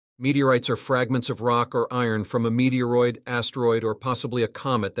Meteorites are fragments of rock or iron from a meteoroid, asteroid, or possibly a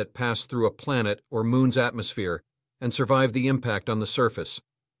comet that passed through a planet or moon's atmosphere and survived the impact on the surface.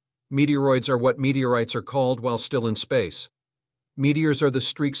 Meteoroids are what meteorites are called while still in space. Meteors are the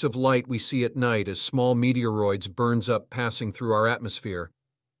streaks of light we see at night as small meteoroids burns up passing through our atmosphere.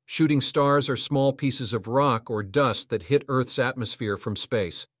 Shooting stars are small pieces of rock or dust that hit Earth's atmosphere from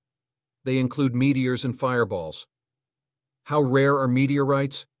space. They include meteors and fireballs. How rare are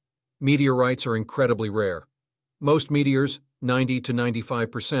meteorites? Meteorites are incredibly rare. Most meteors, 90 to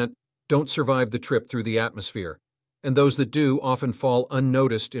 95%, don't survive the trip through the atmosphere, and those that do often fall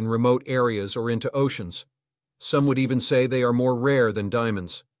unnoticed in remote areas or into oceans. Some would even say they are more rare than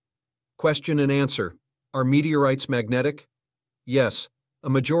diamonds. Question and answer: are meteorites magnetic? Yes, a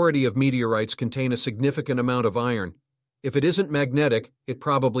majority of meteorites contain a significant amount of iron. If it isn't magnetic, it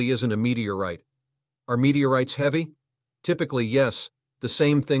probably isn't a meteorite. Are meteorites heavy? Typically, yes. The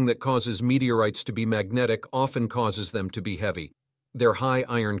same thing that causes meteorites to be magnetic often causes them to be heavy: their high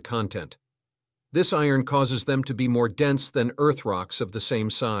iron content. This iron causes them to be more dense than Earth rocks of the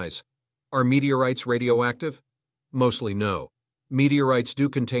same size. Are meteorites radioactive? Mostly no. Meteorites do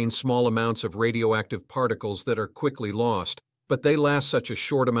contain small amounts of radioactive particles that are quickly lost, but they last such a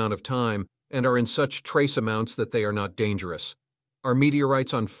short amount of time and are in such trace amounts that they are not dangerous. Are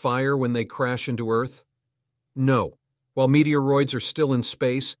meteorites on fire when they crash into Earth? No. While meteoroids are still in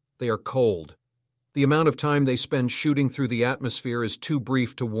space, they are cold. The amount of time they spend shooting through the atmosphere is too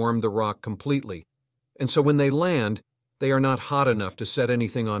brief to warm the rock completely, and so when they land, they are not hot enough to set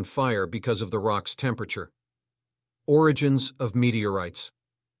anything on fire because of the rock's temperature. Origins of meteorites.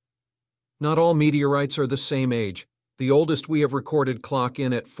 Not all meteorites are the same age. The oldest we have recorded clock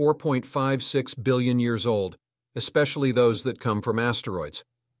in at 4.56 billion years old, especially those that come from asteroids.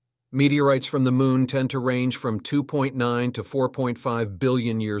 Meteorites from the Moon tend to range from 2.9 to 4.5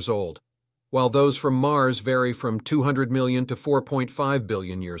 billion years old, while those from Mars vary from 200 million to 4.5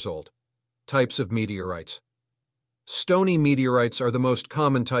 billion years old. Types of meteorites. Stony meteorites are the most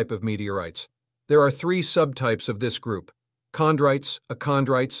common type of meteorites. There are 3 subtypes of this group: chondrites,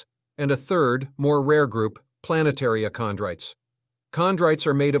 achondrites, and a third, more rare group, planetary achondrites. Chondrites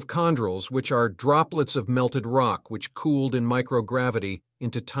are made of chondrules, which are droplets of melted rock which cooled in microgravity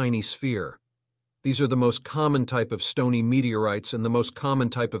into tiny sphere. These are the most common type of stony meteorites and the most common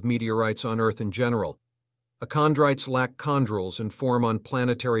type of meteorites on Earth in general. Achondrites lack chondrules and form on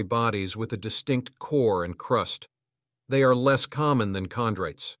planetary bodies with a distinct core and crust. They are less common than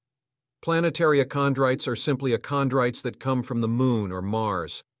chondrites. Planetary achondrites are simply achondrites that come from the Moon or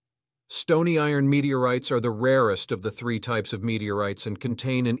Mars. Stony iron meteorites are the rarest of the 3 types of meteorites and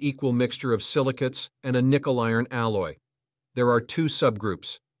contain an equal mixture of silicates and a nickel-iron alloy. There are 2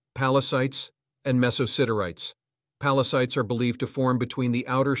 subgroups: pallasites and mesositerites. Pallasites are believed to form between the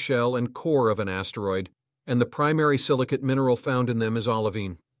outer shell and core of an asteroid, and the primary silicate mineral found in them is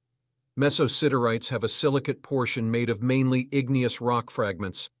olivine. Mesositerites have a silicate portion made of mainly igneous rock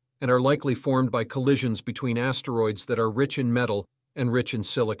fragments and are likely formed by collisions between asteroids that are rich in metal and rich in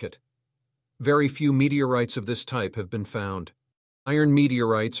silicate. Very few meteorites of this type have been found. Iron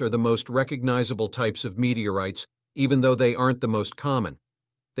meteorites are the most recognizable types of meteorites, even though they aren't the most common.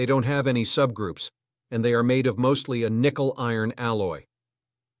 They don't have any subgroups, and they are made of mostly a nickel-iron alloy.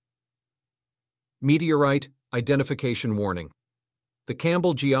 Meteorite Identification Warning. The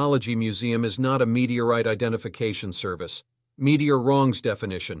Campbell Geology Museum is not a meteorite identification service. Meteor-wrongs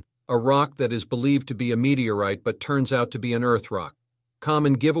definition: a rock that is believed to be a meteorite but turns out to be an Earth rock.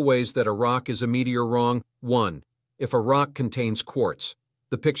 Common giveaways that a rock is a meteor wrong: 1. If a rock contains quartz.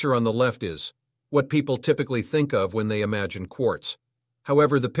 The picture on the left is what people typically think of when they imagine quartz.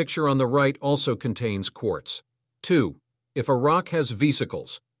 However, the picture on the right also contains quartz. 2. If a rock has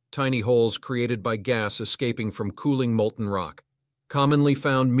vesicles, tiny holes created by gas escaping from cooling molten rock. Commonly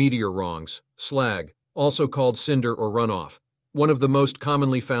found meteor wrongs: slag, also called cinder or runoff. One of the most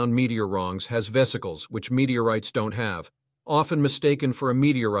commonly found meteor wrongs has vesicles, which meteorites don't have, often mistaken for a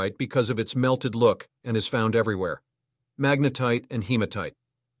meteorite because of its melted look and is found everywhere. Magnetite and hematite,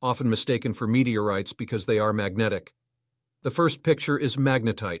 often mistaken for meteorites because they are magnetic. The first picture is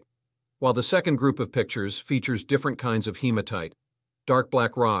magnetite, while the second group of pictures features different kinds of hematite. Dark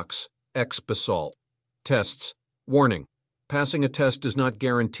black rocks, X-basalt. Tests. Warning: passing a test does not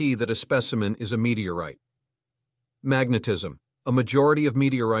guarantee that a specimen is a meteorite. Magnetism. A majority of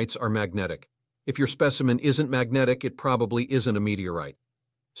meteorites are magnetic. If your specimen isn't magnetic, it probably isn't a meteorite.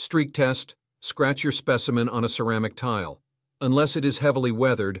 Streak test. Scratch your specimen on a ceramic tile. Unless it is heavily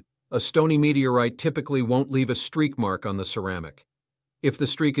weathered, a stony meteorite typically won't leave a streak mark on the ceramic. If the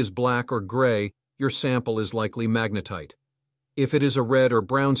streak is black or gray, your sample is likely magnetite. If it is a red or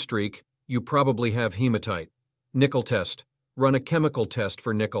brown streak, you probably have hematite. Nickel test. Run a chemical test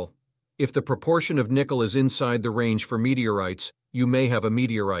for nickel. If the proportion of nickel is inside the range for meteorites, you may have a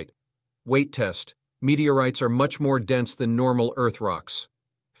meteorite. Weight test. Meteorites are much more dense than normal Earth rocks.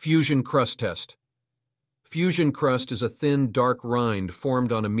 Fusion crust test. Fusion crust is a thin, dark rind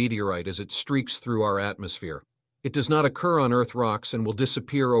formed on a meteorite as it streaks through our atmosphere. It does not occur on Earth rocks and will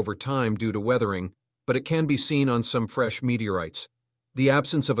disappear over time due to weathering, but it can be seen on some fresh meteorites. The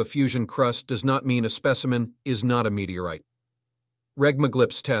absence of a fusion crust does not mean a specimen is not a meteorite.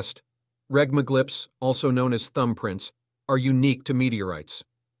 Regmaglyphs test. Regmaglyphs, also known as thumbprints, are unique to meteorites.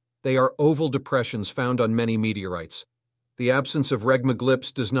 They are oval depressions found on many meteorites. The absence of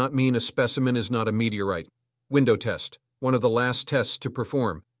regmaglyphs does not mean a specimen is not a meteorite. Window test. One of the last tests to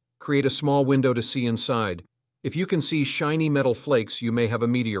perform. Create a small window to see inside. If you can see shiny metal flakes, you may have a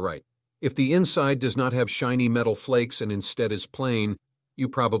meteorite. If the inside does not have shiny metal flakes and instead is plain, you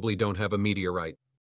probably don't have a meteorite.